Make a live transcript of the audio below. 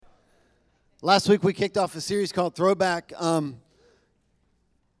Last week we kicked off a series called Throwback. I'm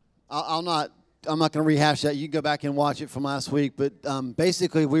not going to rehash that. You can go back and watch it from last week. But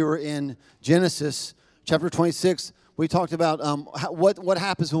basically, we were in Genesis chapter 26. We talked about what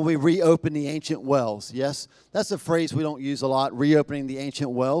happens when we reopen the ancient wells. Yes, that's a phrase we don't use a lot. Reopening the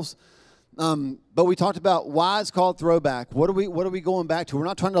ancient wells. But we talked about why it's called Throwback. What are we going back to? We're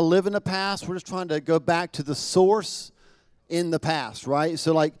not trying to live in the past. We're just trying to go back to the source in the past, right?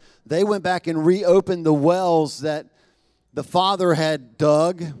 So like they went back and reopened the wells that the father had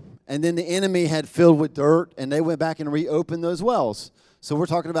dug, and then the enemy had filled with dirt, and they went back and reopened those wells. So we're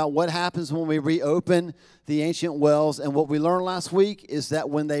talking about what happens when we reopen the ancient wells. And what we learned last week is that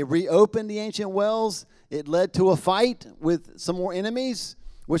when they reopened the ancient wells, it led to a fight with some more enemies,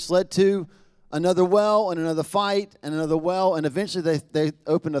 which led to another well and another fight and another well. And eventually they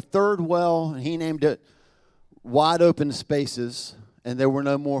opened a third well, and he named it Wide Open Spaces, and there was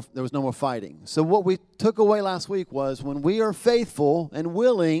no more fighting. So what we took away last week was when we are faithful and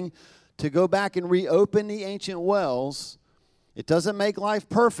willing to go back and reopen the ancient wells, it doesn't make life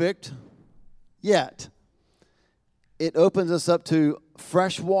perfect yet. It opens us up to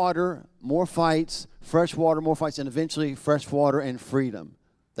fresh water, more fights, and eventually fresh water and freedom.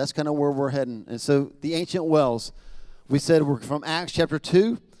 That's kind of where we're heading. And so the ancient wells, we said we're from Acts chapter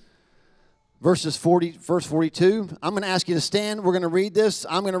 2. Verse 42. I'm going to ask you to stand. We're going to read this.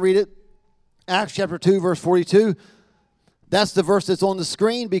 I'm going to read it. Acts chapter 2, verse 42. That's the verse that's on the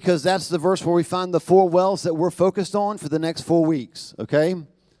screen because that's the verse where we find the 4 wells that we're focused on for the next 4 weeks, okay?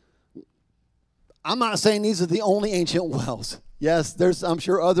 I'm not saying these are the only ancient wells. Yes, there's, I'm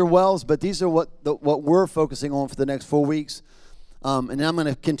sure, other wells, but these are what we're focusing on for the next 4 weeks. And I'm going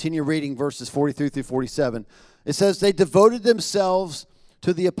to continue reading verses 43 through 47. It says, they devoted themselves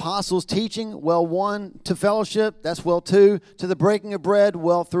to the apostles' teaching, well 1, to fellowship, that's well 2, to the breaking of bread,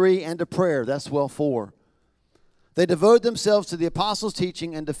 well 3, and to prayer, that's well 4. They devoted themselves to the apostles'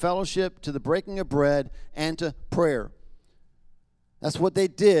 teaching and to fellowship, to the breaking of bread, and to prayer. That's what they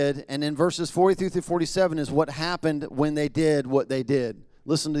did, and in verses 43 through 47 is what happened when they did what they did.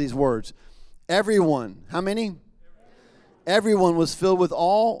 Listen to these words. Everyone, how many? Everyone was filled with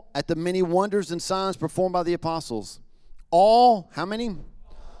awe at the many wonders and signs performed by the apostles. All, how many?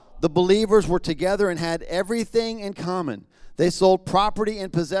 The believers were together and had everything in common. They sold property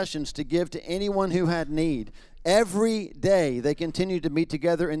and possessions to give to anyone who had need. Every day they continued to meet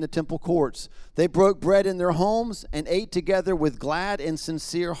together in the temple courts. They broke bread in their homes and ate together with glad and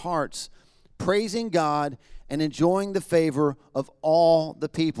sincere hearts, praising God and enjoying the favor of all the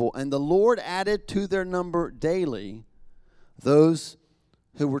people. And the Lord added to their number daily those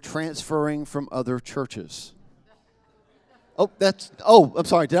who were transferring from other churches. I'm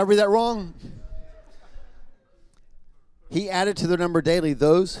sorry. Did I read that wrong? He added to their number daily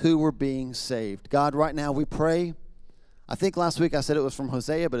those who were being saved. God, right now we pray. I think last week I said it was from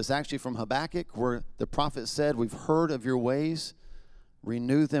Hosea, but it's actually from Habakkuk, where the prophet said, we've heard of your ways.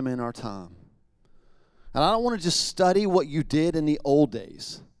 Renew them in our time. And I don't want to just study what you did in the old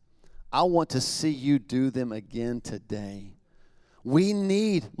days. I want to see you do them again today. We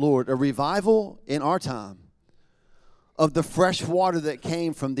need, Lord, a revival in our time of the fresh water that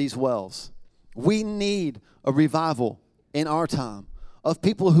came from these wells. We need a revival in our time of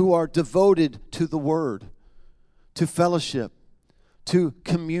people who are devoted to the word, to fellowship, to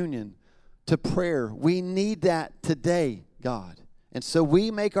communion, to prayer. We need that today, God. And so we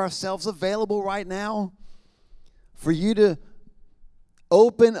make ourselves available right now for you to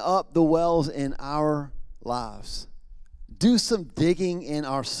open up the wells in our lives. Do some digging in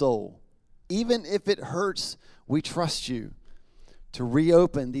our soul. Even if it hurts, we trust you to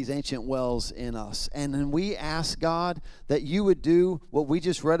reopen these ancient wells in us. And then we ask, God, that you would do what we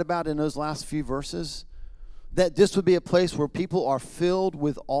just read about in those last few verses, that this would be a place where people are filled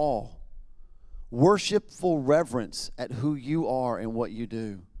with awe, worshipful reverence at who you are and what you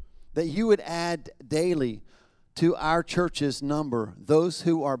do, that you would add daily to our church's number those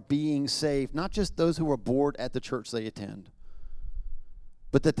who are being saved, not just those who are bored at the church they attend,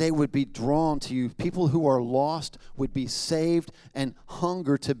 but that they would be drawn to you. People who are lost would be saved and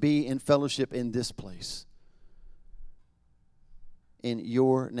hunger to be in fellowship in this place. In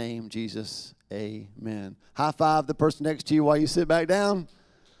your name, Jesus, amen. High five the person next to you while you sit back down.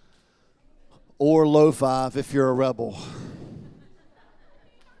 Or low five if you're a rebel.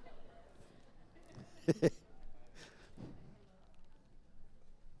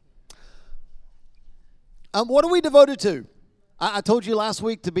 What are we devoted to? I told you last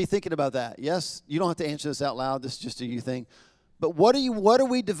week to be thinking about that. Yes, you don't have to answer this out loud. This is just a you thing. But what are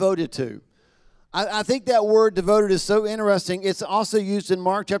we devoted to? I think that word devoted is so interesting. It's also used in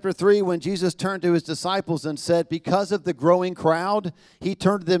Mark chapter 3 when Jesus turned to his disciples and said, because of the growing crowd, he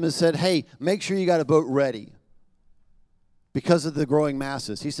turned to them and said, hey, make sure you got a boat ready. Because of the growing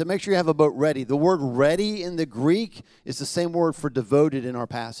masses. He said, make sure you have a boat ready. The word ready in the Greek is the same word for devoted in our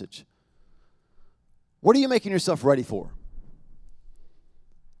passage. What are you making yourself ready for?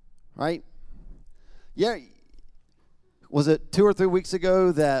 Right? Yeah. Was it 2 or 3 weeks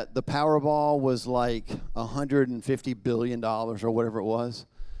ago that the Powerball was like $150 billion or whatever it was?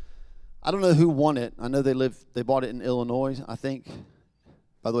 I don't know who won it. I know they bought it in Illinois, I think.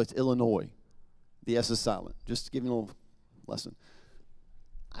 By the way, it's Illinois. The S is silent. Just to give you a little lesson.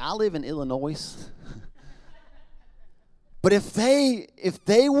 I live in Illinois. But if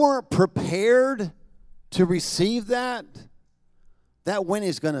they weren't prepared to receive that win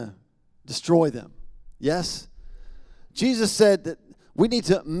is going to destroy them. Yes? Jesus said that we need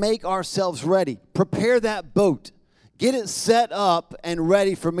to make ourselves ready. Prepare that boat. Get it set up and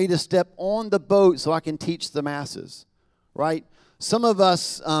ready for me to step on the boat so I can teach the masses. Right? Some of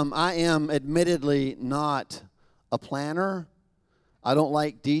us, I am admittedly not a planner. I don't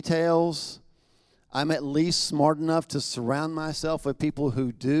like details. I'm at least smart enough to surround myself with people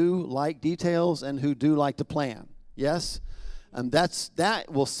who do like details and who do like to plan. Yes? That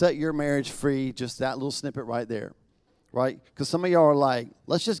will set your marriage free, just that little snippet right there. Right? Because some of y'all are like,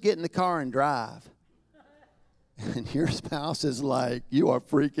 let's just get in the car and drive. And your spouse is like, you are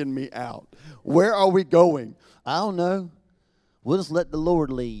freaking me out. Where are we going? I don't know. We'll just let the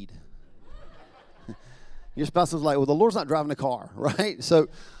Lord lead. Your spouse is like, well, the Lord's not driving the car, right? So,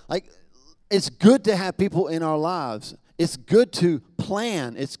 it's good to have people in our lives. It's good to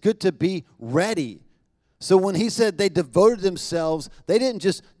plan. It's good to be ready. So when he said they devoted themselves, they didn't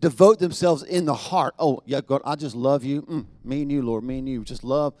just devote themselves in the heart. Oh, yeah, God, I just love you. Me and you, Lord, me and you. Just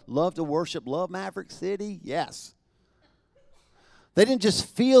love to worship, love Maverick City. Yes. They didn't just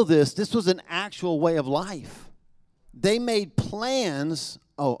feel this. This was an actual way of life. They made plans.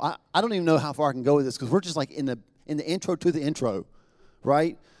 Oh, I don't even know how far I can go with this because we're just like in the intro to the intro,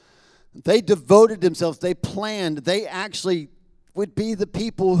 right? They devoted themselves. They planned. They actually would be the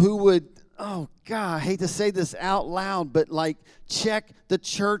people who would, oh, God, I hate to say this out loud, but check the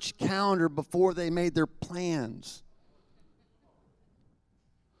church calendar before they made their plans.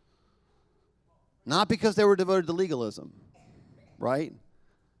 Not because they were devoted to legalism, right?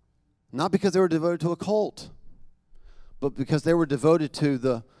 Not because they were devoted to a cult, but because they were devoted to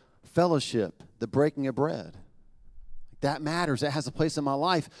the fellowship, the breaking of bread. That matters. That has a place in my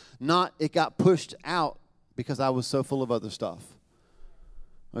life. Not it got pushed out because I was so full of other stuff.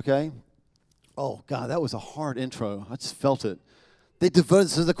 Okay? Oh, God, that was a hard intro. I just felt it. They devoted.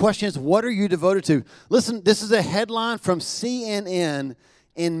 So the question is, what are you devoted to? Listen, this is a headline from CNN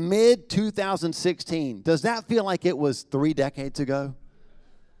in mid-2016. Does that feel like it was 3 decades ago?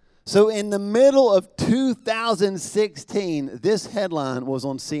 So in the middle of 2016, this headline was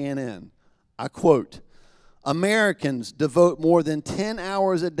on CNN. I quote, Americans devote more than 10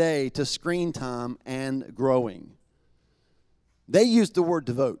 hours a day to screen time and growing. They used the word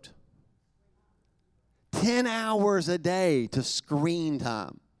devote. 10 hours a day to screen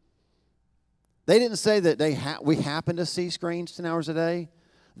time. They didn't say that we happen to see screens 10 hours a day.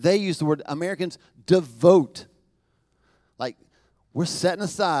 They used the word Americans devote. We're setting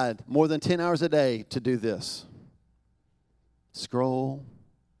aside more than 10 hours a day to do this. Scroll,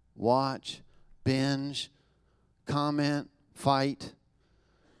 watch, binge, comment, fight.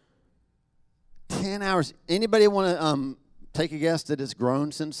 10 hours. Anybody want to take a guess that it's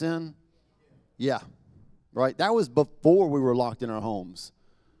grown since then? Yeah. Right? That was before we were locked in our homes.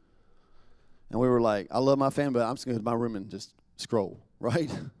 And we were like, I love my family, but I'm just going to go to my room and just scroll.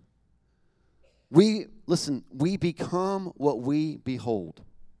 Right? We become what we behold.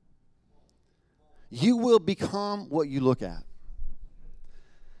 You will become what you look at.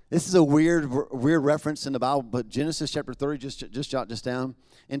 This is a weird reference in the Bible, but Genesis chapter 30, just jot this down.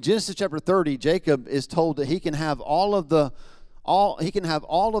 In Genesis chapter 30, Jacob is told that he can have all of the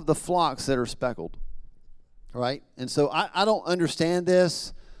flocks that are speckled. Right? And so I don't understand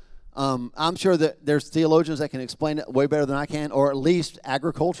this. I'm sure that there's theologians that can explain it way better than I can, or at least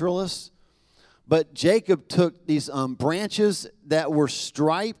agriculturalists. But Jacob took these branches that were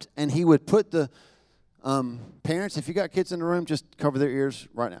striped, and he would put the parents, if you got kids in the room, just cover their ears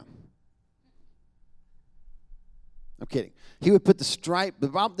right now. I'm kidding. He would put the stripe,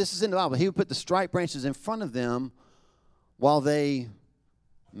 this is in the Bible, he would put the striped branches in front of them while they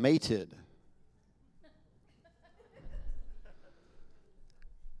mated.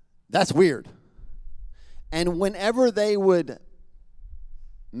 That's weird. And whenever they would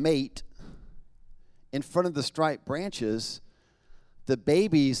mate, in front of the striped branches, the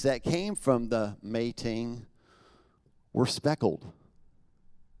babies that came from the mating were speckled.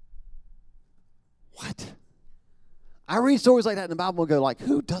 What? I read stories like that in the Bible and go like,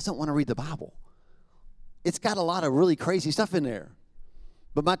 who doesn't want to read the Bible? It's got a lot of really crazy stuff in there.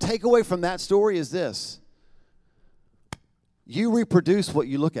 But my takeaway from that story is this. You reproduce what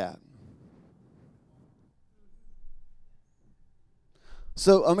you look at.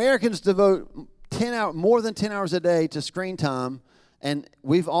 So Americans devote more than 10 hours a day to screen time, and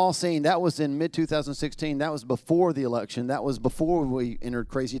we've all seen that was in mid-2016. That was before the election. That was before we entered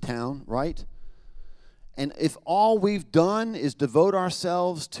Crazy Town, right? And if all we've done is devote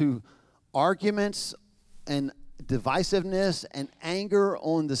ourselves to arguments and divisiveness and anger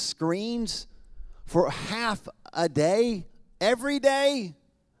on the screens for half a day, every day,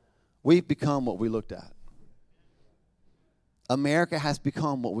 we've become what we looked at. America has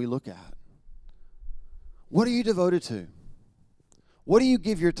become what we look at. What are you devoted to? What do you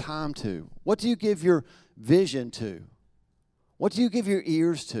give your time to? What do you give your vision to? What do you give your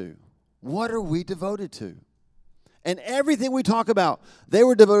ears to? What are we devoted to? And everything we talk about, they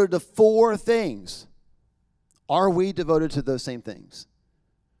were devoted to 4 things. Are we devoted to those same things?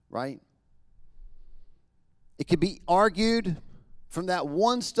 Right? It could be argued from that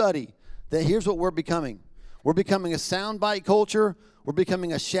one study that here's what we're becoming. We're becoming a soundbite culture, we're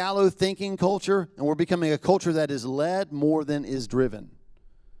becoming a shallow thinking culture, and we're becoming a culture that is led more than is driven.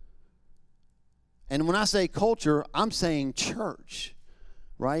 And when I say culture, I'm saying church,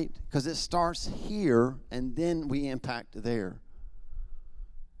 right? Because it starts here, and then we impact there.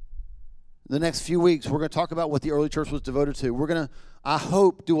 The next few weeks, we're going to talk about what the early church was devoted to. We're going to, I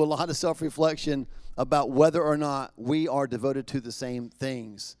hope, do a lot of self-reflection about whether or not we are devoted to the same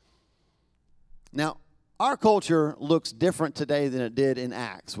things. Now, our culture looks different today than it did in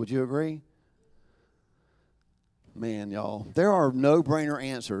Acts. Would you agree? Man, y'all, there are no-brainer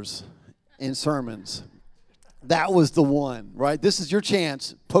answers in sermons. That was the one, right? This is your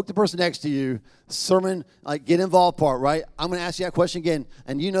chance. Poke the person next to you. Sermon, like get involved part, right? I'm going to ask you that question again,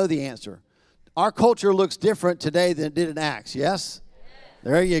 and you know the answer. Our culture looks different today than it did in Acts, yes?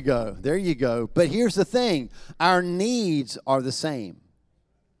 There you go. There you go. But here's the thing. Our needs are the same.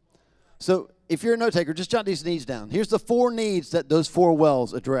 So if you're a note taker, just jot these needs down. Here's the 4 needs that those 4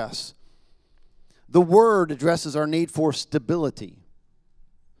 wells address. The Word addresses our need for stability.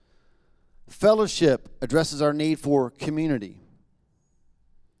 Fellowship addresses our need for community.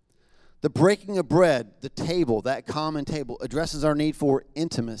 The breaking of bread, the table, that common table, addresses our need for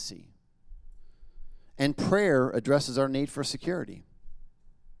intimacy. And prayer addresses our need for security.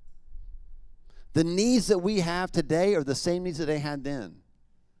 The needs that we have today are the same needs that they had then.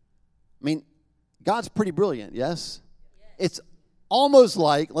 I mean, God's pretty brilliant, yes? It's almost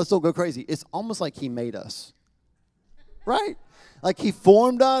like, let's don't go crazy, it's almost like He made us, right? Like He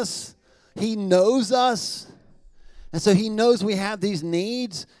formed us, He knows us, and so He knows we have these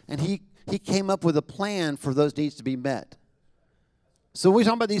needs, and He came up with a plan for those needs to be met. So when we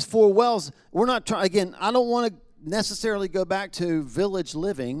talk about these 4 wells, we're not trying, again, I don't want to necessarily go back to village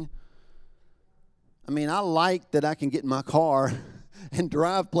living. I mean, I like that I can get in my car and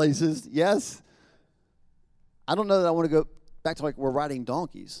drive places, yes. I don't know that I want to go back to like we're riding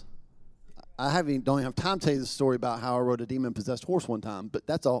donkeys. I don't even have time to tell you the story about how I rode a demon-possessed horse one time, but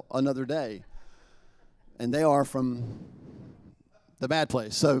that's another day. And they are from the bad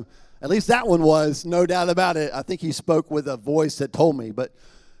place. So at least that one was, no doubt about it. I think he spoke with a voice that told me. But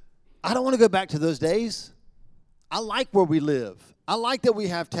I don't want to go back to those days. I like where we live. I like that we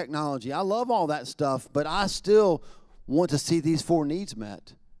have technology. I love all that stuff, but I still want to see these 4 needs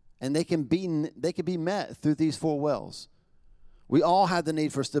met. And they can be met through these 4 wells. We all have the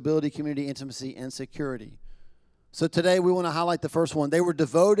need for stability, community, intimacy, and security. So today we want to highlight the first one. They were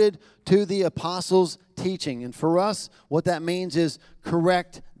devoted to the apostles' teaching. And for us, what that means is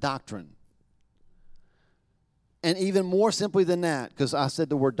correct doctrine. And even more simply than that, because I said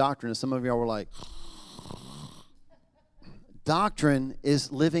the word doctrine, and some of y'all were like, doctrine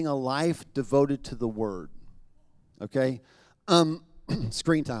is living a life devoted to the Word. Okay?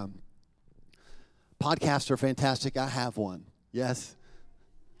 Screen time. Podcasts are fantastic. I have one. Yes.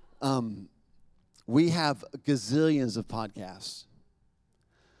 We have gazillions of podcasts.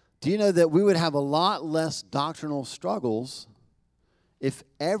 Do you know that we would have a lot less doctrinal struggles if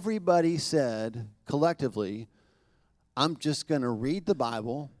everybody said collectively, I'm just going to read the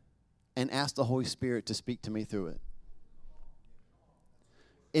Bible and ask the Holy Spirit to speak to me through it?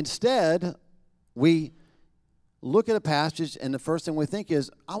 Instead, we look at a passage, and the first thing we think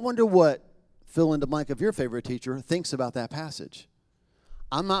is, I wonder what fill in the blank of your favorite teacher thinks about that passage.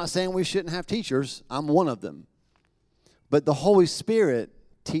 I'm not saying we shouldn't have teachers. I'm one of them. But the Holy Spirit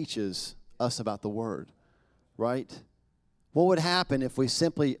teaches us about the Word, right? What would happen if we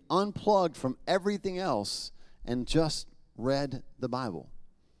simply unplugged from everything else and just read the Bible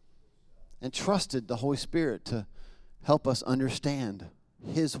and trusted the Holy Spirit to help us understand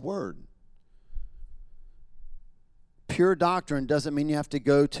His Word? Pure doctrine doesn't mean you have to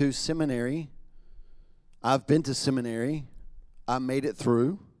go to seminary. I've been to seminary. I made it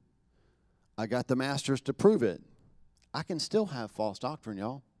through. I got the masters to prove it. I can still have false doctrine,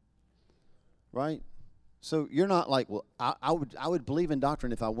 y'all. Right? So you're not like, well, I would believe in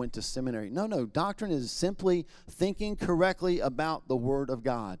doctrine if I went to seminary. No. Doctrine is simply thinking correctly about the Word of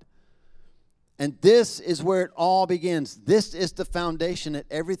God. And this is where it all begins. This is the foundation that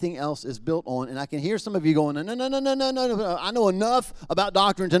everything else is built on. And I can hear some of you going, no. I know enough about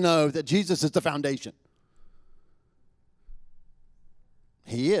doctrine to know that Jesus is the foundation.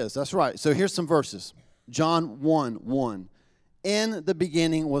 He is, that's right. So here's some verses. John 1:1. In the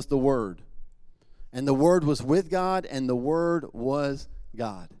beginning was the Word, and the Word was with God, and the Word was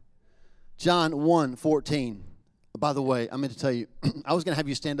God. John 1:14. By the way, I'm going to tell you, I was going to have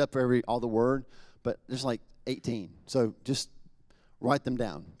you stand up for all the word, but there's like 18. So just write them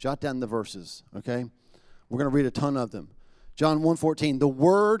down. Jot down the verses, okay? We're going to read a ton of them. John 1:14. The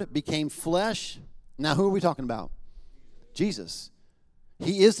Word became flesh. Now, who are we talking about? Jesus.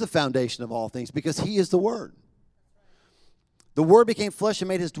 He is the foundation of all things because He is the Word. The Word became flesh and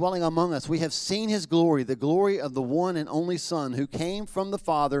made His dwelling among us. We have seen His glory, the glory of the one and only Son who came from the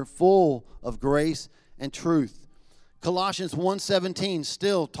Father, full of grace and truth. Colossians 1:17,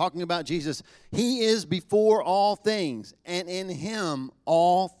 still talking about Jesus. He is before all things, and in Him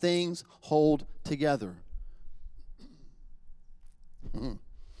all things hold together.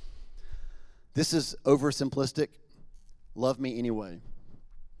 This is oversimplistic. Love me anyway.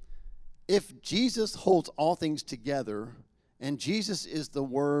 If Jesus holds all things together, and Jesus is the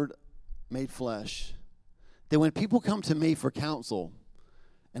Word made flesh, then when people come to me for counsel,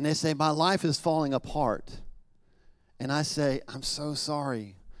 and they say, my life is falling apart, and I say, I'm so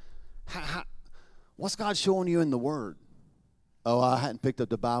sorry. What's God showing you in the Word? Oh, I hadn't picked up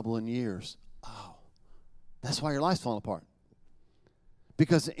the Bible in years. Oh, that's why your life's falling apart.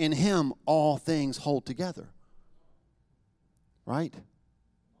 Because in Him, all things hold together. Right?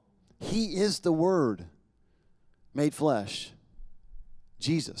 He is the Word made flesh.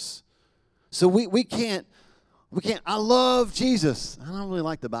 Jesus. So we can't, I love Jesus. I don't really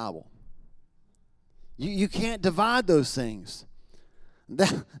like the Bible. You can't divide those things.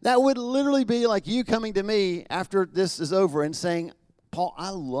 That would literally be like you coming to me after this is over and saying, Paul, I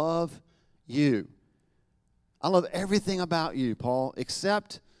love you. I love everything about you, Paul,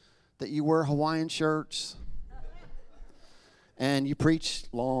 except that you wear Hawaiian shirts and you preach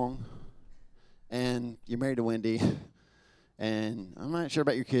long and you're married to Wendy and I'm not sure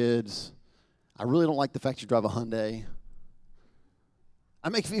about your kids. I really don't like the fact you drive a Hyundai.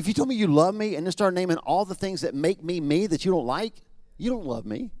 If you told me you love me and then start naming all the things that make me me that you don't like, you don't love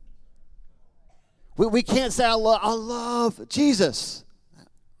me. We can't say I love Jesus.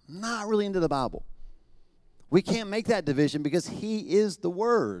 Not really into the Bible. We can't make that division because He is the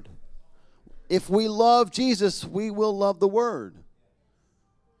Word. If we love Jesus, we will love the Word.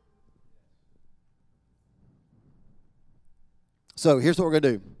 So here's what we're going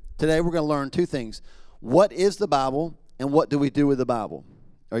to do. Today we're going to learn two things. What is the Bible and what do we do with the Bible?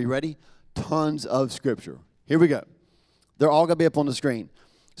 Are you ready? Tons of Scripture. Here we go. They're all going to be up on the screen.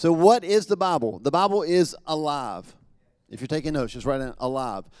 So what is the Bible? The Bible is alive. If you're taking notes, just write down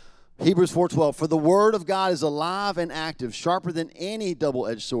alive. Hebrews 4:12, for the Word of God is alive and active, sharper than any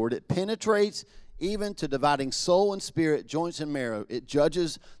double-edged sword. It penetrates even to dividing soul and spirit, joints and marrow. It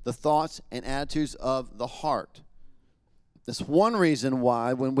judges the thoughts and attitudes of the heart. That's one reason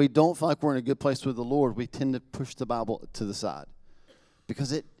why when we don't feel like we're in a good place with the Lord, we tend to push the Bible to the side.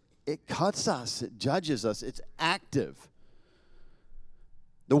 Because it cuts us, it judges us, it's active.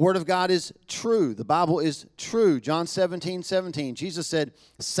 The Word of God is true. The Bible is true. John 17:17. Jesus said,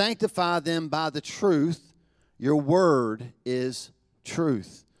 sanctify them by the truth. Your word is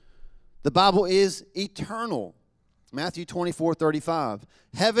truth. The Bible is eternal. Matthew 24:35.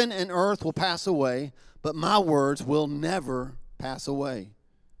 Heaven and earth will pass away, but my words will never pass away.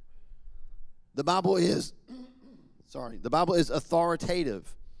 The Bible is, the Bible is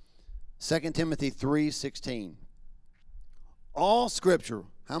authoritative. 2 Timothy 3:16. All Scripture,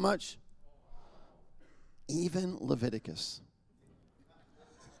 how much? Even Leviticus.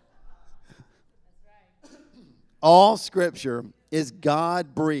 All Scripture is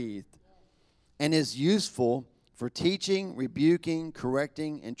God-breathed and is useful for teaching, rebuking,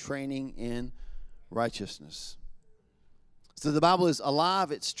 correcting, and training in righteousness. So the Bible is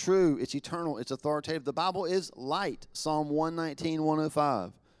alive, it's true, it's eternal, it's authoritative. The Bible is light, Psalm 119,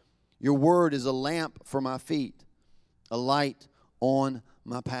 105. Your word is a lamp for my feet, a light on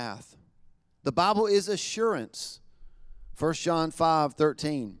my path. The Bible is assurance, 1 John 5,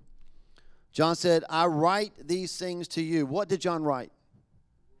 13. John said, I write these things to you. What did John write?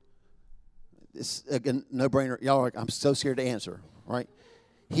 It's a no-brainer. Y'all are like, I'm so scared to answer, right?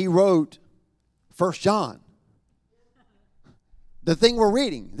 He wrote 1 John. The thing we're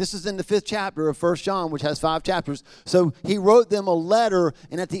reading. This is in the 5th chapter of 1 John, which has 5 chapters. So he wrote them a letter,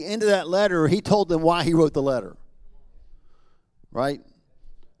 and at the end of that letter, he told them why he wrote the letter. Right?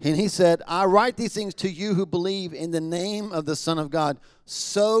 And he said, I write these things to you who believe in the name of the Son of God,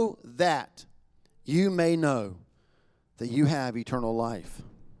 so that you may know that you have eternal life.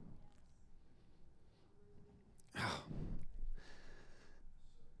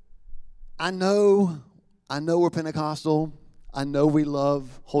 I know we're Pentecostal. I know we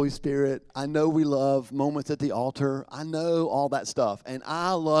love Holy Spirit. I know we love moments at the altar. I know all that stuff, and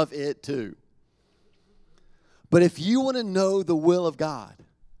I love it too. But if you want to know the will of God,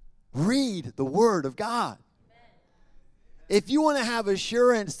 read the Word of God. If you want to have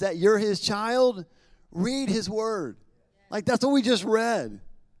assurance that you're His child, read His Word. Like, that's what we just read.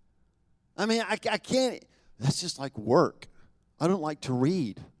 I mean, I can't. That's just like work. I don't like to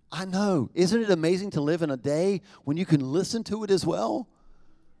read. I know. Isn't it amazing to live in a day when you can listen to it as well?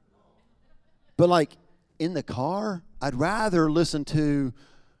 But like in the car, I'd rather listen to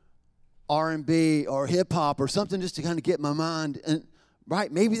R&B or hip hop or something just to kind of get my mind. And right,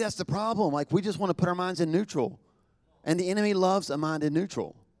 maybe that's the problem. Like, we just want to put our minds in neutral. And the enemy loves a mind in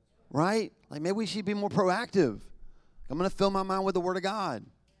neutral. Right? Like, maybe we should be more proactive. I'm going to fill my mind with the Word of God.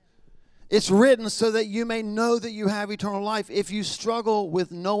 It's written so that you may know that you have eternal life. If you struggle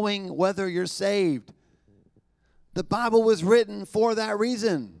with knowing whether you're saved, the Bible was written for that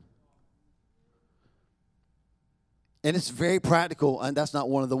reason. And it's very practical, and that's not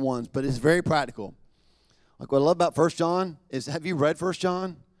one of the ones, but it's very practical. Like, what I love about 1 John is, have you read 1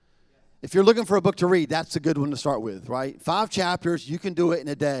 John? If you're looking for a book to read, that's a good one to start with, right? 5 chapters, you can do it in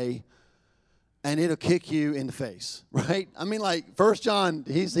a day. And it'll kick you in the face, right? I mean, like, 1 John,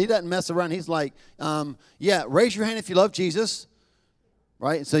 he doesn't mess around. He's like, raise your hand if you love Jesus,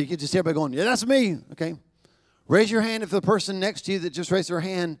 right? And so you can just hear everybody going, yeah, that's me, okay? Raise your hand if the person next to you that just raised their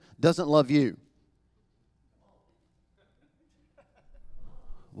hand doesn't love you.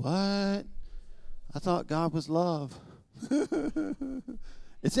 What? I thought God was love.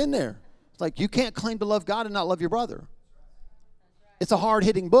 It's in there. It's like, you can't claim to love God and not love your brother. It's a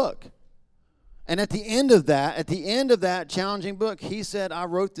hard-hitting book. And at the end of that challenging book, he said, I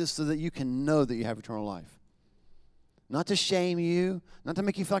wrote this so that you can know that you have eternal life. Not to shame you, not to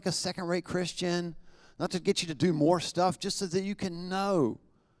make you feel like a second-rate Christian, not to get you to do more stuff, just so that you can know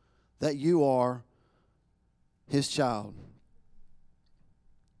that you are his child.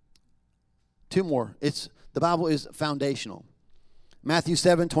 2 more. The Bible is foundational. Matthew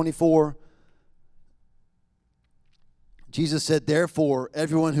 7:24. Jesus said, therefore,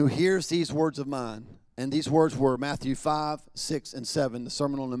 everyone who hears these words of mine, and these words were Matthew 5, 6, and 7, the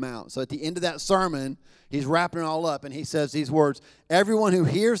Sermon on the Mount. So at the end of that sermon, he's wrapping it all up, and he says these words, everyone who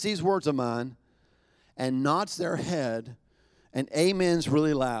hears these words of mine and nods their head and amens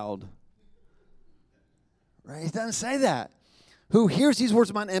really loud. Right? He doesn't say that. Who hears these words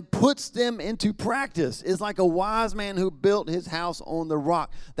of mine and puts them into practice is like a wise man who built his house on the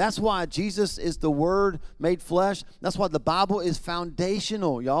rock. That's why Jesus is the Word made flesh. That's why the Bible is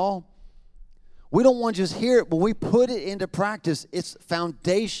foundational, y'all. We don't want to just hear it, but we put it into practice. It's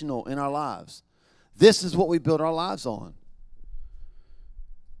foundational in our lives. This is what we build our lives on.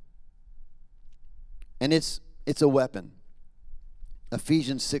 And it's a weapon.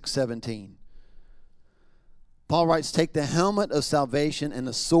 Ephesians 6:17. Paul writes, take the helmet of salvation and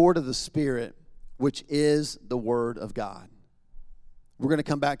the sword of the Spirit, which is the Word of God. We're going to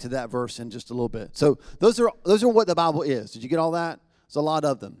come back to that verse in just a little bit. So those are what the Bible is. Did you get all that? There's a lot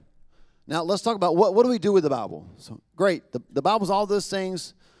of them. Now let's talk about what do we do with the Bible? So great. The Bible's all those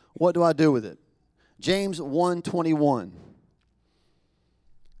things. What do I do with it? James 1:21.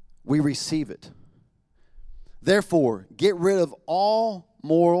 We receive it. Therefore, get rid of all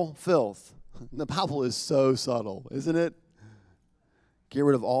moral filth. The Bible is so subtle, isn't it? Get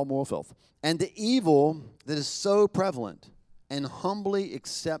rid of all moral filth. And the evil that is so prevalent, and humbly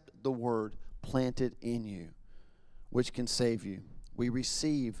accept the word planted in you, which can save you. We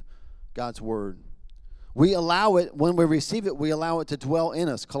receive God's word. We allow it, when we receive it, we allow it to dwell in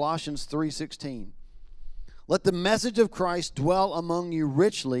us. Colossians 3:16. Let the message of Christ dwell among you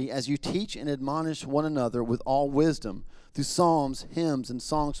richly as you teach and admonish one another with all wisdom, through psalms, hymns, and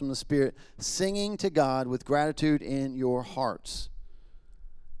songs from the Spirit, singing to God with gratitude in your hearts.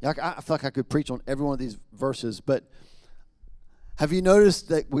 I feel like I could preach on every one of these verses, but have you noticed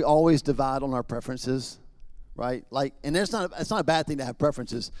that we always divide on our preferences, right? Like, and it's not a bad thing to have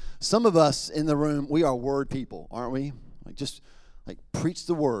preferences. Some of us in the room, we are word people, aren't we? Like, just like preach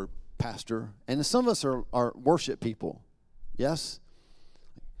the word, Pastor. And some of us are worship people. Yes?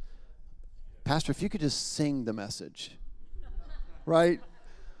 Pastor, if you could just sing the message, right?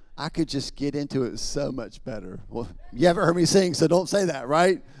 I could just get into it so much better. Well, you haven't heard me sing, so don't say that,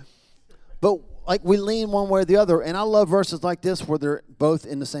 right? But like we lean one way or the other, and I love verses like this where they're both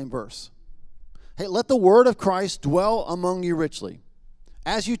in the same verse. Hey, let the word of Christ dwell among you richly,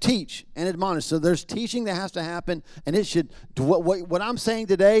 as you teach and admonish. So there's teaching that has to happen, and it should what I'm saying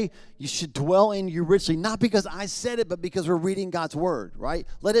today, you should dwell in you richly, not because I said it, but because we're reading God's word, right?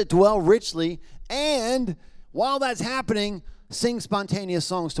 Let it dwell richly, and while that's happening, sing spontaneous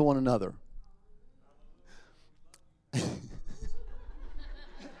songs to one another.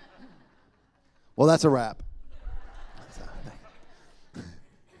 Well, that's a wrap.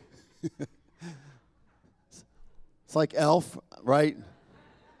 It's like Elf, right?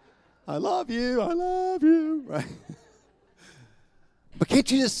 I love you, right? But can't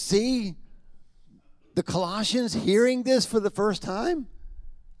you just see the Colossians hearing this for the first time? And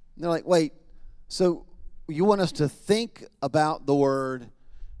they're like, wait, so you want us to think about the word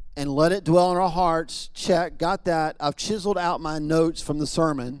and let it dwell in our hearts? Check, got that. I've chiseled out my notes from the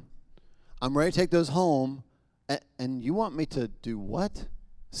sermon. I'm ready to take those home. And you want me to do what?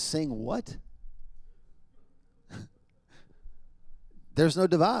 Sing what? There's no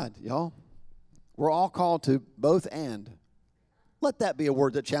divide, y'all. We're all called to both and. Let that be a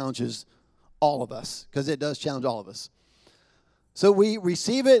word that challenges all of us, because it does challenge all of us. So we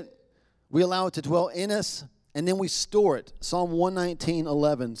receive it, we allow it to dwell in us, and then we store it. Psalm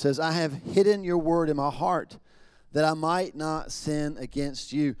 119:11 says, I have hidden your word in my heart that I might not sin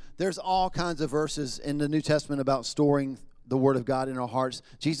against you. There's all kinds of verses in the New Testament about storing the word of God in our hearts.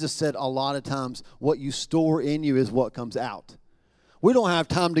 Jesus said a lot of times, what you store in you is what comes out. We don't have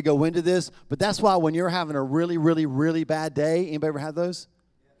time to go into this, but that's why when you're having a really, really, really bad day, anybody ever have those?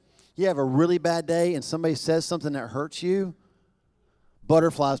 You have a really bad day and somebody says something that hurts you,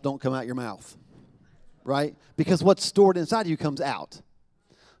 butterflies don't come out your mouth, right? Because what's stored inside you comes out.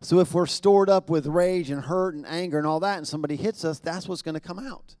 So if we're stored up with rage and hurt and anger and all that, and somebody hits us, that's what's going to come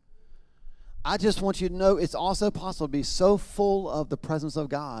out. I just want you to know it's also possible to be so full of the presence of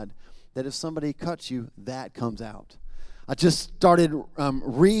God that if somebody cuts you, that comes out. I just started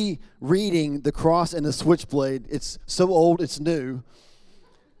rereading The Cross and the Switchblade. It's so old, it's new.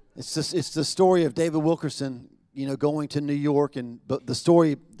 It's the story of David Wilkerson, going to New York, but the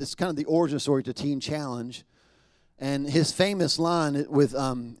story, it's kind of the origin story to Teen Challenge. And his famous line with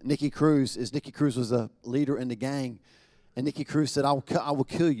Nicky Cruz is Nicky Cruz was a leader in the gang. And Nicky Cruz said, I will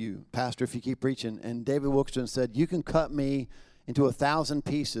kill you, Pastor, if you keep preaching. And David Wilkerson said, you can cut me into 1,000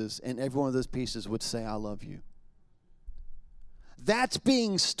 pieces, and every one of those pieces would say, I love you. That's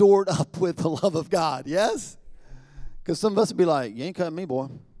being stored up with the love of God, yes? Because some of us would be like, you ain't cutting me, boy.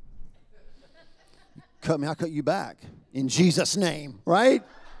 Cut me, I'll cut you back. In Jesus' name, right?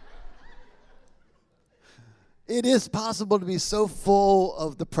 It is possible to be so full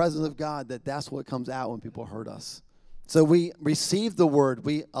of the presence of God that that's what comes out when people hurt us. So we receive the word.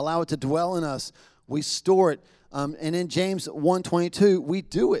 We allow it to dwell in us. We store it. And in James 1:22, we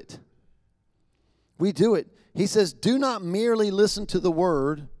do it. We do it. He says, do not merely listen to the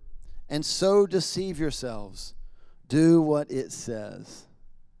word and so deceive yourselves. Do what it says.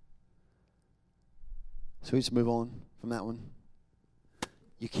 So we just move on from that one.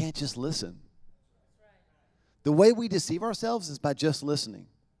 You can't just listen. The way we deceive ourselves is by just listening.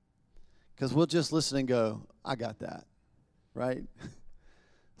 Because we'll just listen and go, I got that. Right?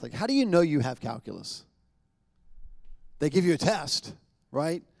 It's like, how do you know you have calculus? They give you a test,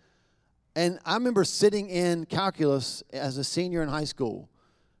 right? And I remember sitting in calculus as a senior in high school,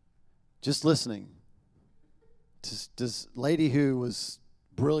 just listening to this lady who was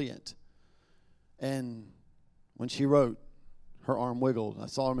brilliant. And when she wrote, her arm wiggled.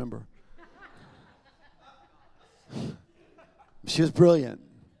 That's all I remember. She was brilliant.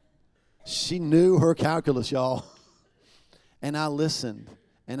 She knew her calculus, y'all. And I listened,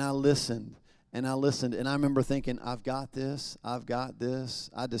 and I listened, and I listened. And I remember thinking, I've got this, I've got this.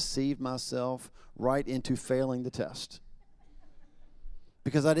 I deceived myself right into failing the test.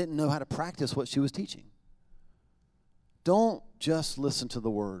 Because I didn't know how to practice what she was teaching. Don't just listen to the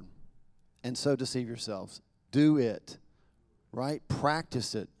word and so deceive yourselves. Do it, right?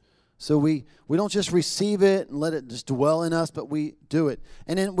 Practice it. So we don't just receive it and let it just dwell in us, but we do it.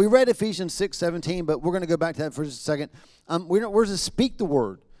 And then we read Ephesians 6:17, but we're going to go back to that for just a second. We're to speak the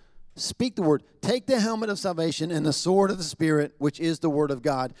word. Speak the word. Take the helmet of salvation and the sword of the Spirit, which is the word of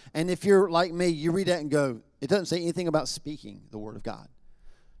God. And if you're like me, you read that and go, it doesn't say anything about speaking the word of God.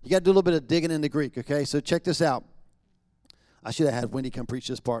 You got to do a little bit of digging in the Greek, okay? So check this out. I should have had Wendy come preach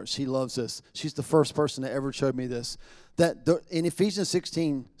this part. She loves this. She's the first person that ever showed me this. In Ephesians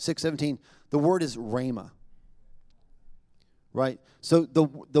 6:17, the word is rhema. Right? So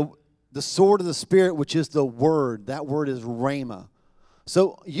the sword of the Spirit, which is the word, that word is rhema.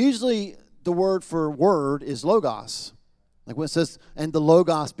 So usually the word for word is logos. Like when it says, and the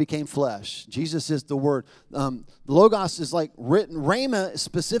logos became flesh. Jesus is the word. The logos is like written. Rhema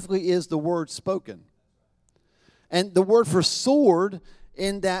specifically is the word spoken. And the word for sword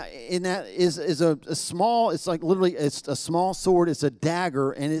in that is a small, it's like literally, it's a small sword, it's a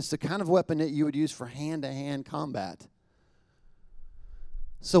dagger, and it's the kind of weapon that you would use for hand-to-hand combat.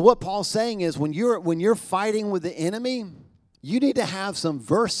 So what Paul's saying is when you're fighting with the enemy, you need to have some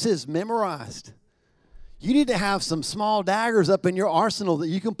verses memorized. You need to have some small daggers up in your arsenal that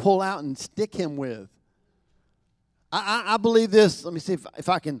you can pull out and stick him with. I believe this. Let me see if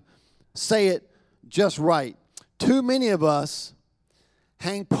I can say it just right. Too many of us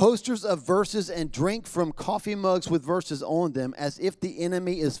hang posters of verses and drink from coffee mugs with verses on them as if the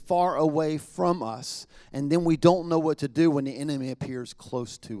enemy is far away from us, and then we don't know what to do when the enemy appears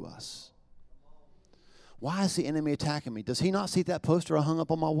close to us. Why is the enemy attacking me? Does he not see that poster I hung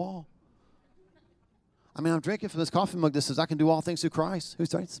up on my wall? I mean, I'm drinking from this coffee mug that says I can do all things through Christ who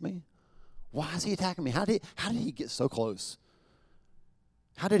strengthens me. Why is he attacking me? How did he get so close?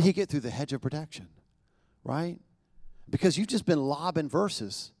 How did he get through the hedge of protection? Right? Because you've just been lobbing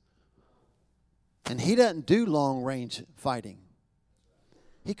verses. And he doesn't do long-range fighting.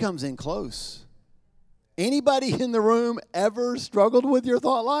 He comes in close. Anybody in the room ever struggled with your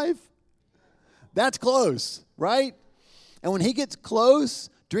thought life? That's close, right? And when he gets close,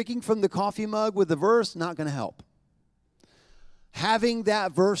 drinking from the coffee mug with the verse, not going to help. Having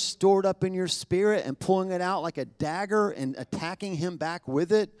that verse stored up in your spirit and pulling it out like a dagger and attacking him back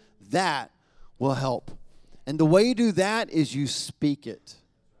with it, that will help. And the way you do that is you speak it.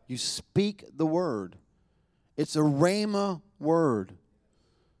 You speak the word. It's a rhema word.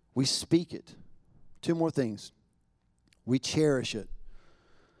 We speak it. Two more things. We cherish it.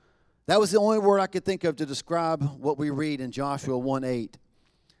 That was the only word I could think of to describe what we read in Joshua 1:8.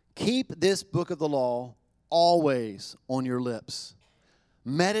 Keep this book of the law always on your lips.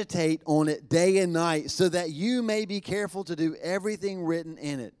 Meditate on it day and night so that you may be careful to do everything written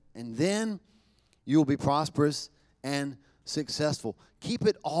in it. And then you will be prosperous and successful. Keep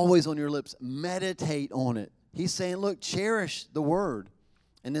it always on your lips. Meditate on it. He's saying, look, cherish the word.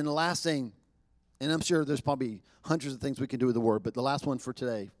 And then the last thing, and I'm sure there's probably hundreds of things we can do with the word, but the last one for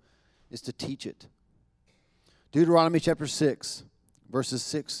today is to teach it. Deuteronomy chapter 6, verses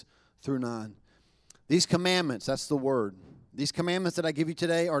 6 through 9. These commandments, that's the word. These commandments that I give you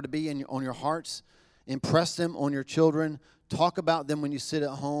today are to be on your hearts. Impress them on your children. Talk about them when you sit at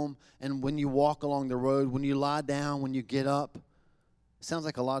home and when you walk along the road, when you lie down, when you get up. It sounds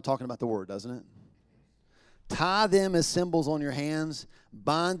like a lot of talking about the word, doesn't it? Tie them as symbols on your hands.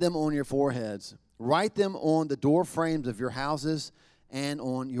 Bind them on your foreheads. Write them on the door frames of your houses and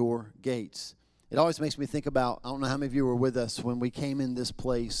on your gates. It always makes me think about, I don't know how many of you were with us when we came in this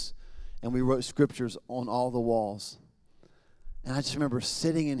place and we wrote scriptures on all the walls. And I just remember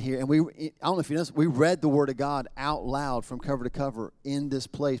sitting in here, and I don't know if you know this, we read the Word of God out loud from cover to cover in this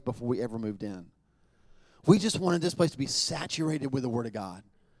place before we ever moved in. We just wanted this place to be saturated with the Word of God.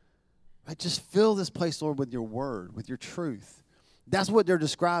 Right? Just fill this place, Lord, with your Word, with your truth. That's what they're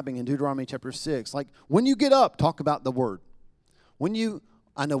describing in Deuteronomy chapter 6. Like, when you get up, talk about the Word.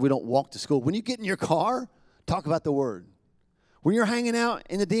 I know we don't walk to school. When you get in your car, talk about the Word. When you're hanging out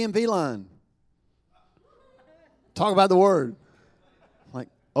in the DMV line, talk about the Word. Like,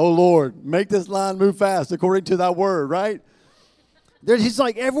 oh, Lord, make this line move fast according to thy word, right? He's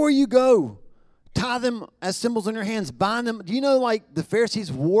like, everywhere you go, tie them as symbols on your hands, bind them. Do you know, like, the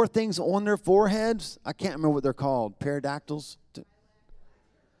Pharisees wore things on their foreheads? I can't remember what they're called. Pterodactyls?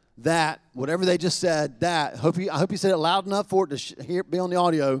 That, whatever they just said, that. I hope you said it loud enough for it to be on the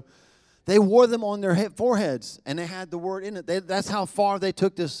audio. They wore them on their foreheads, and they had the word in it. That's how far they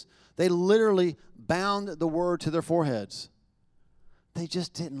took this. They literally bound the word to their foreheads. They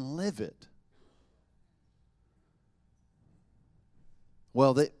just didn't live it.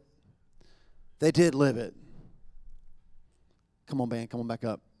 Well, they did live it. Come on, band, come on back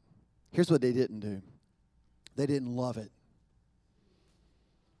up. Here's what they didn't do. They didn't love it.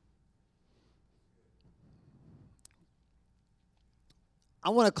 I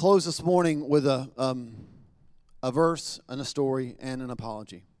want to close this morning with a verse and a story and an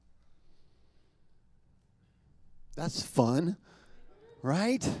apology. That's fun,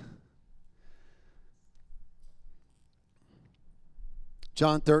 right?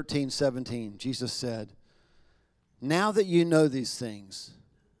 John 13:17, Jesus said, "Now that you know these things,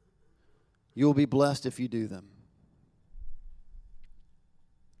 you will be blessed if you do them."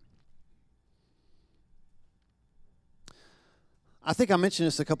 I think I mentioned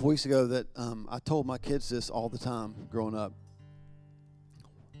this a couple weeks ago that I told my kids this all the time growing up.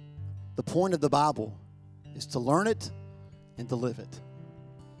 The point of the Bible is to learn it and to live it.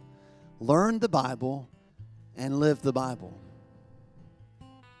 Learn the Bible and live the Bible.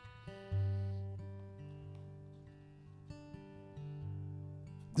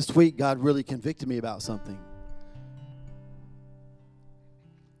 This week, God really convicted me about something.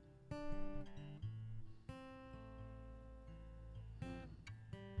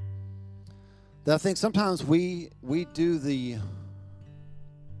 That I think sometimes we do the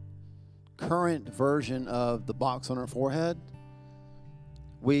current version of the box on our forehead.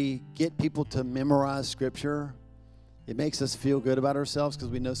 We get people to memorize Scripture. It makes us feel good about ourselves because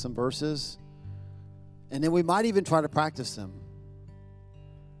we know some verses. And then we might even try to practice them.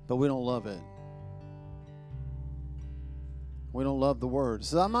 But we don't love it. We don't love the Word.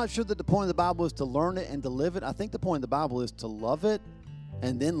 So I'm not sure that the point of the Bible is to learn it and to live it. I think the point of the Bible is to love it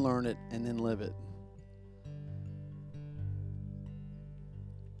and then learn it and then live it.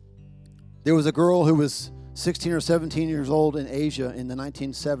 There was a girl who was 16 or 17 years old in Asia in the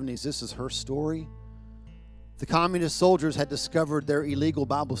 1970s. This is her story. The communist soldiers had discovered their illegal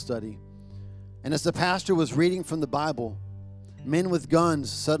Bible study. And as the pastor was reading from the Bible, men with guns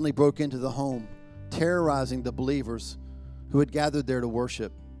suddenly broke into the home, terrorizing the believers who had gathered there to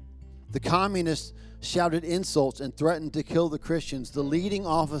worship. The communists shouted insults and threatened to kill the Christians. The leading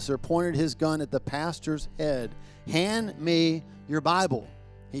officer pointed his gun at the pastor's head. "Hand me your Bible,"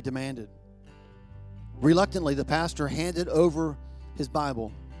 he demanded. Reluctantly, the pastor handed over his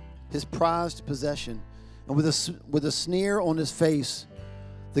Bible, his prized possession, and with a sneer on his face,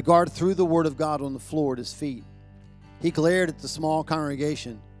 the guard threw the Word of God on the floor at his feet. He glared at the small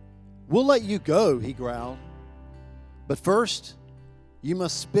congregation. "We'll let you go," he growled. "But first, you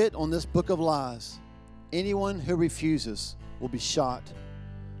must spit on this book of lies. Anyone who refuses will be shot."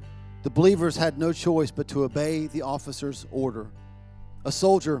 The believers had no choice but to obey the officer's order. A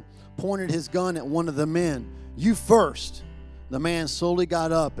soldier pointed his gun at one of the men. "You first." The man slowly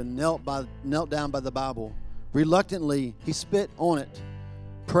got up and knelt down by the Bible. Reluctantly, he spit on it,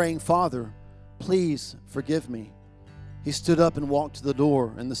 praying, "Father, please forgive me." He stood up and walked to the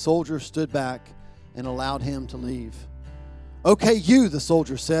door, and the soldier stood back and allowed him to leave. "Okay, you," the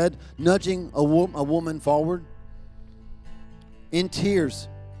soldier said, nudging a woman forward. In tears,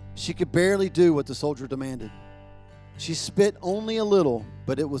 she could barely do what the soldier demanded. She spit only a little,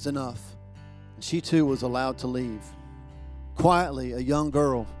 but it was enough. And she too was allowed to leave. Quietly, a young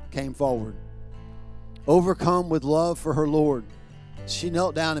girl came forward. Overcome with love for her Lord, she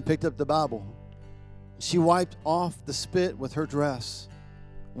knelt down and picked up the Bible. She wiped off the spit with her dress.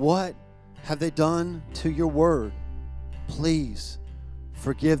 "What have they done to your word? Please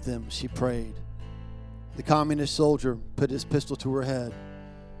forgive them," she prayed. The communist soldier put his pistol to her head,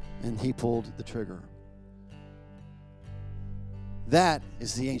 and he pulled the trigger. That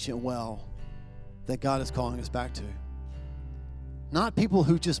is the ancient well that God is calling us back to. Not people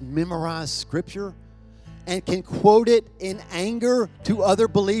who just memorize Scripture and can quote it in anger to other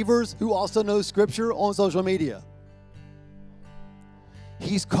believers who also know Scripture on social media.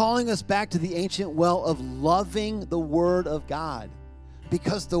 He's calling us back to the ancient well of loving the Word of God,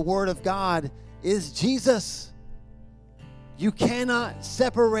 because the Word of God is Jesus. You cannot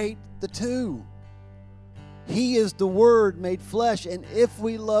separate the two. He is the Word made flesh, and if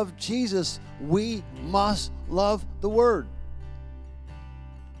we love Jesus, we must love the Word.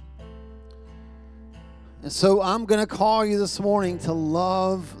 And so I'm going to call you this morning to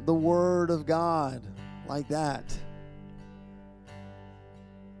love the Word of God like that.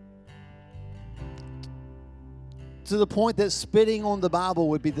 To the point that spitting on the Bible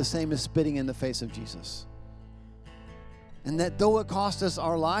would be the same as spitting in the face of Jesus. And that though it cost us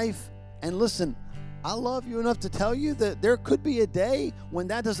our life, and listen, I love you enough to tell you that there could be a day when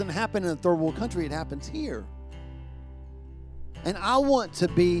that doesn't happen in a third world country, it happens here. And I want to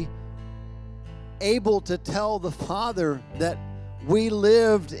be able to tell the Father that we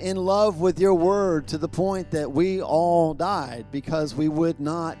lived in love with your Word to the point that we all died because we would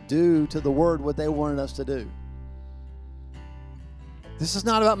not do to the Word what they wanted us to do. This is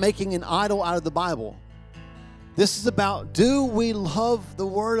not about making an idol out of the Bible. This is about, do we love the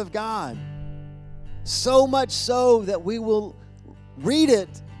Word of God? So much so that we will read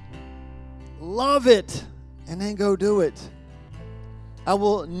it, love it, and then go do it. I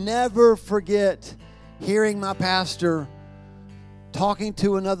will never forget hearing my pastor talking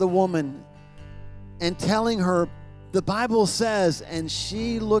to another woman and telling her, the Bible says, and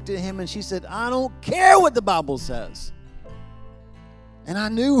she looked at him and she said, I don't care what the Bible says. And I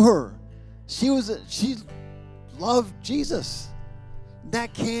knew her. She loved Jesus.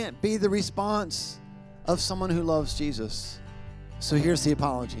 That can't be the response of someone who loves Jesus. So here's the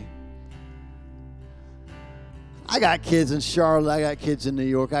apology. I got kids in Charlotte. I got kids in New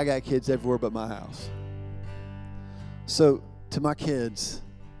York. I got kids everywhere but my house. So to my kids,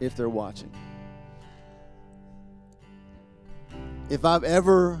 if they're watching, if I've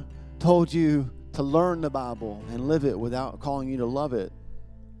ever told you to learn the Bible and live it without calling you to love it,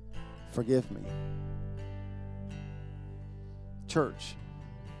 forgive me. Church,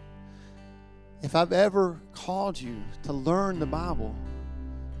 if I've ever called you to learn the Bible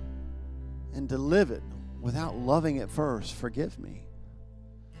and to live it without loving it first, forgive me.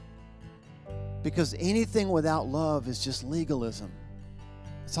 Because anything without love is just legalism.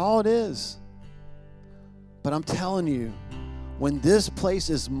 That's all it is. But I'm telling you, when this place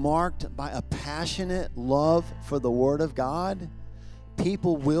is marked by a passionate love for the Word of God,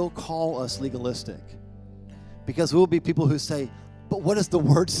 people will call us legalistic. Because we'll be people who say, but what does the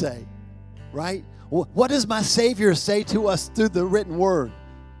Word say? Right? What does my Savior say to us through the written Word?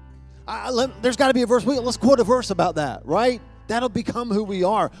 There's got to be a verse. Let's quote a verse about that, right? That'll become who we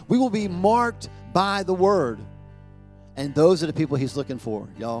are. We will be marked by the Word. And those are the people He's looking for,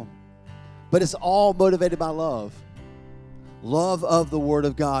 y'all. But it's all motivated by love. Love of the Word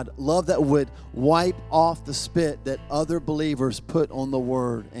of God. Love that would wipe off the spit that other believers put on the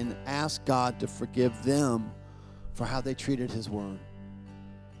Word and ask God to forgive them for how they treated His Word.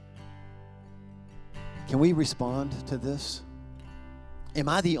 Can we respond to this? Am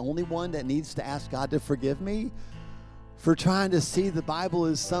I the only one that needs to ask God to forgive me for trying to see the Bible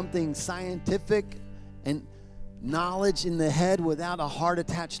as something scientific and knowledge in the head without a heart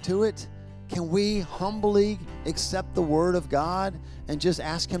attached to it? Can we humbly accept the Word of God and just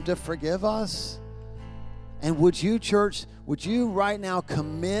ask Him to forgive us? And would you, church, would you right now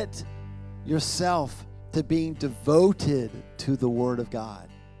commit yourself to being devoted to the Word of God?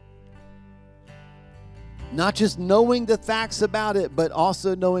 Not just knowing the facts about it, but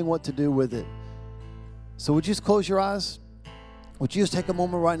also knowing what to do with it. So would you just close your eyes? Would you just take a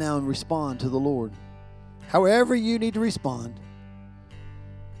moment right now and respond to the Lord? However you need to respond.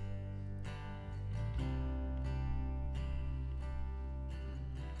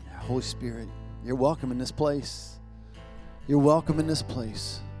 Holy Spirit, you're welcome in this place. You're welcome in this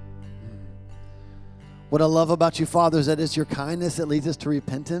place. What I love about you, Father, is that it's your kindness that leads us to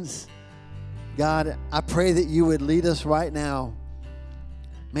repentance. God, I pray that you would lead us right now.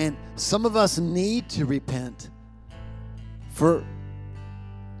 Man, some of us need to repent for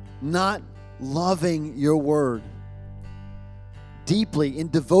not loving your word deeply in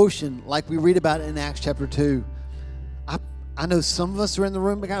devotion like we read about in Acts chapter 2. I know some of us are in the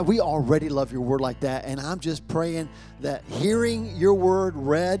room, but God, we already love your word like that. And I'm just praying that hearing your word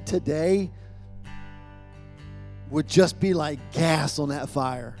read today would just be like gas on that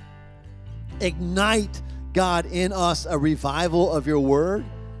fire. Ignite, God, in us a revival of your word.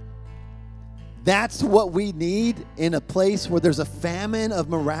 That's what we need in a place where there's a famine of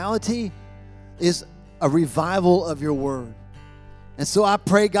morality, is a revival of your word. And so I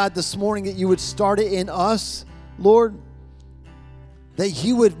pray, God, this morning that you would start it in us, Lord, that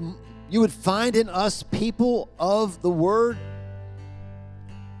you would find in us people of the word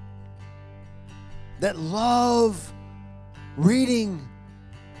that love reading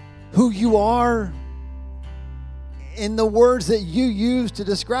who you are in the words that you use to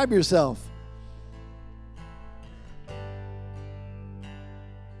describe yourself.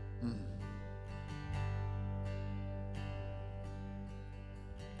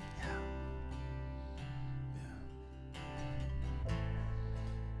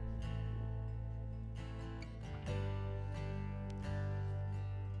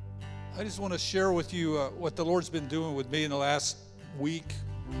 I just want to share with you what the Lord's been doing with me in the last week.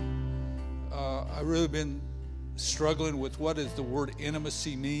 I've really been struggling with what does the word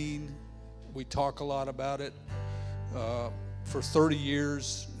intimacy mean. We talk a lot about it. For 30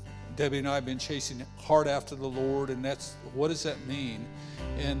 years, Debbie and I have been chasing hard after the Lord, and that's, what does that mean?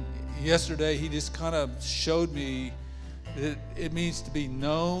 And yesterday, he just kind of showed me that it means to be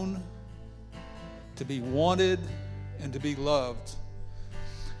known, to be wanted, and to be loved.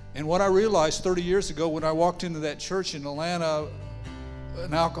 And what I realized 30 years ago when I walked into that church in Atlanta,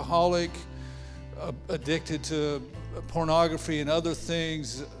 an alcoholic, addicted to pornography and other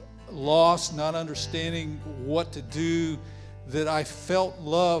things, lost, not understanding what to do, that I felt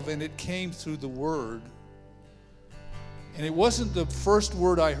love, and it came through the Word. And it wasn't the first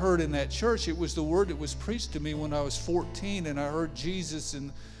word I heard in that church. It was the word that was preached to me when I was 14, and I heard Jesus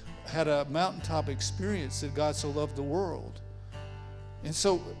and had a mountaintop experience that God so loved the world. And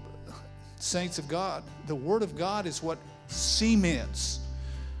so, saints of God, the Word of God is what cements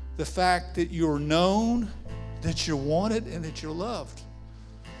the fact that you're known, that you're wanted, and that you're loved.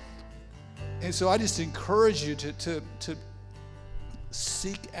 And so I just encourage you to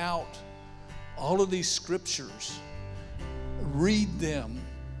seek out all of these scriptures. Read them,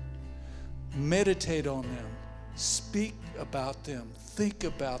 meditate on them, speak about them, think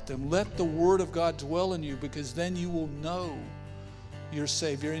about them. Let the Word of God dwell in you, because then you will know your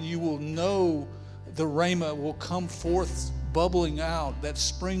Savior, and you will know the Rhema will come forth, bubbling out, that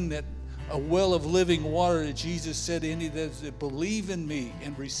spring, that a well of living water that Jesus said, any that believe in me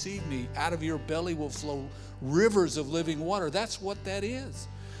and receive me, out of your belly will flow rivers of living water. That's what that is.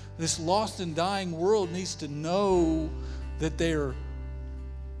 This lost and dying world needs to know that they're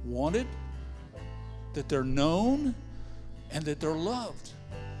wanted, that they're known, and that they're loved.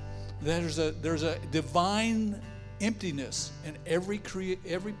 There's a divine emptiness in every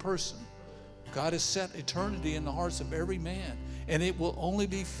person. God has set eternity in the hearts of every man, and it will only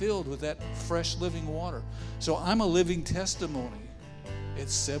be filled with that fresh living water. So I'm a living testimony at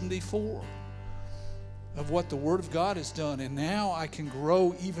 74 of what the Word of God has done, and now I can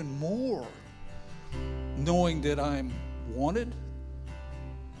grow even more, knowing that I'm wanted,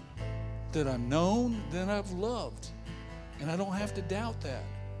 that I'm known, that I've loved. And I don't have to doubt that.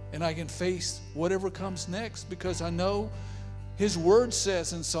 And I can face whatever comes next, because I know His Word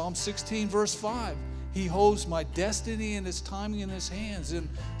says in Psalm 16 verse 5, He holds my destiny and His timing in His hands. And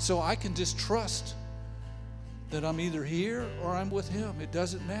so I can just trust that I'm either here or I'm with Him. It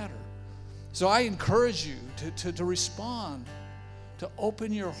doesn't matter. So I encourage you to respond, to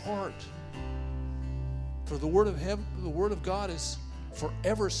open your heart. For the Word of heaven, the Word of God is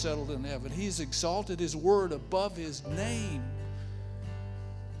forever settled in heaven. He's exalted His Word above His name.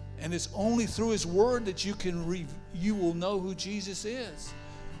 And it's only through His Word that you will know who Jesus is.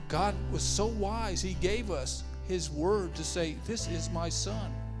 God was so wise, He gave us His Word to say, this is my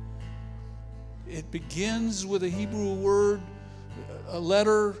Son. It begins with a Hebrew word, a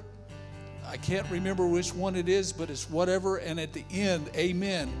letter. I can't remember which one it is, but it's whatever. And at the end,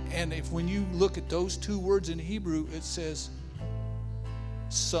 amen. And when you look at those two words in Hebrew, it says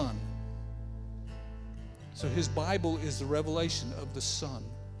Son. So His Bible is the revelation of the Son.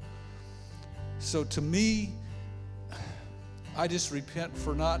 So to me, I just repent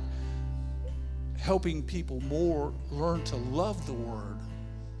for not helping people more learn to love the Word,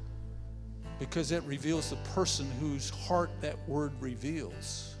 because it reveals the person whose heart that Word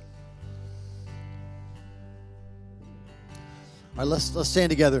reveals. All right, let's stand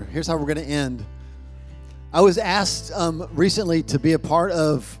together. Here's how we're going to end. I was asked recently to be a part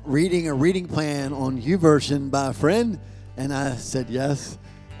of reading a reading plan on YouVersion by a friend, and I said yes.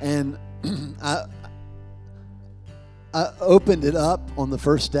 And I opened it up on the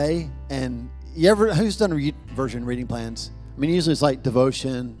first day, and who's done YouVersion reading plans? I mean, usually it's like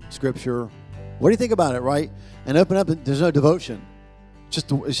devotion, scripture. What do you think about it, right? And open up, and there's no devotion. It's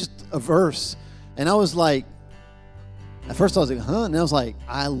just a verse. And I was like, at first I was like, huh? And I was like,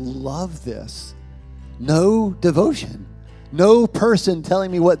 I love this. No devotion. No person telling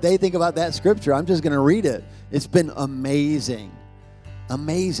me what they think about that scripture. I'm just going to read it. It's been amazing.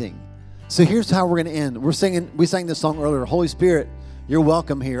 Amazing. So here's how we're going to end. We sang this song earlier, Holy Spirit, you're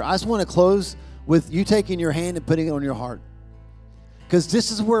welcome here. I just want to close with you taking your hand and putting it on your heart. Because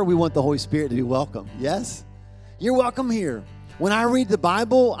this is where we want the Holy Spirit to be welcome. Yes? You're welcome here. When I read the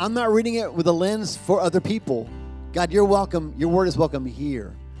Bible, I'm not reading it with a lens for other people. God, you're welcome. Your word is welcome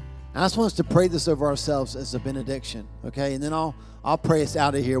here. And I just want us to pray this over ourselves as a benediction, okay? And then I'll pray us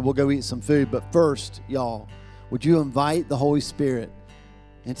out of here. We'll go eat some food. But first, y'all, would you invite the Holy Spirit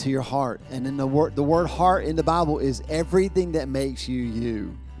into your heart? And in the word heart in the Bible is everything that makes you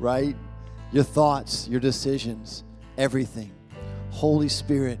you, right? Your thoughts, your decisions, everything. Holy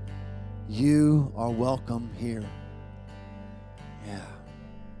Spirit, you are welcome here. Yeah.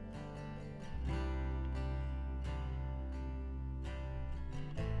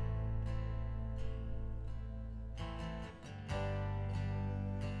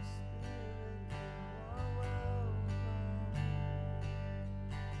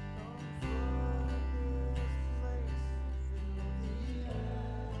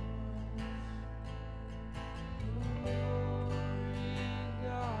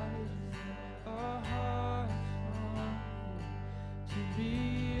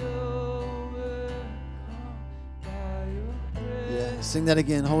 Sing that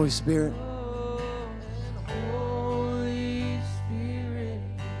again, Holy Spirit. Holy Spirit,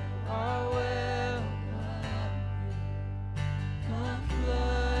 you are welcome. Come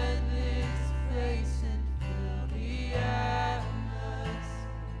flood this place and fill the atmosphere.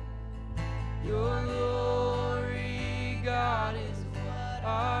 Your glory, God, is what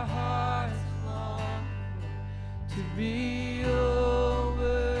our hearts long for. To be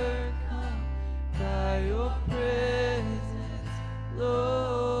overcome by your presence, Lord.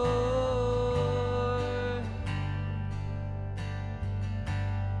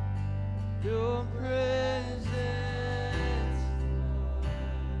 Your presence, Lord.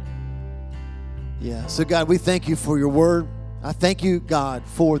 Yeah. So, God, we thank you for your word. I thank you, God,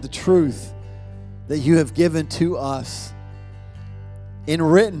 for the truth that you have given to us in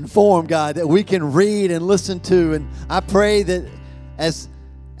written form, God, that we can read and listen to. And I pray that as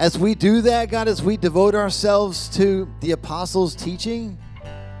we do that, God, as we devote ourselves to the apostles' teaching,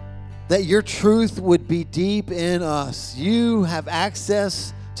 that your truth would be deep in us. You have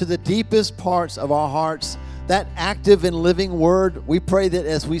access to the deepest parts of our hearts, that active and living word. We pray that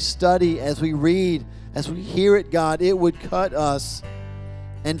as we study, as we read, as we hear it, God, it would cut us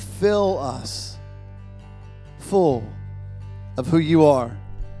and fill us full of who you are.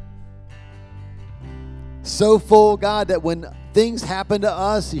 So full, God, that when things happen to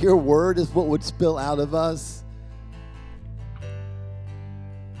us, your word is what would spill out of us.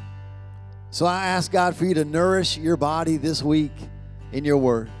 So I ask, God, for you to nourish your body this week in your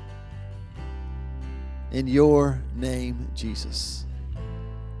word. In your name, Jesus.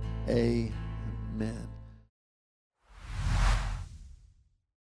 Amen.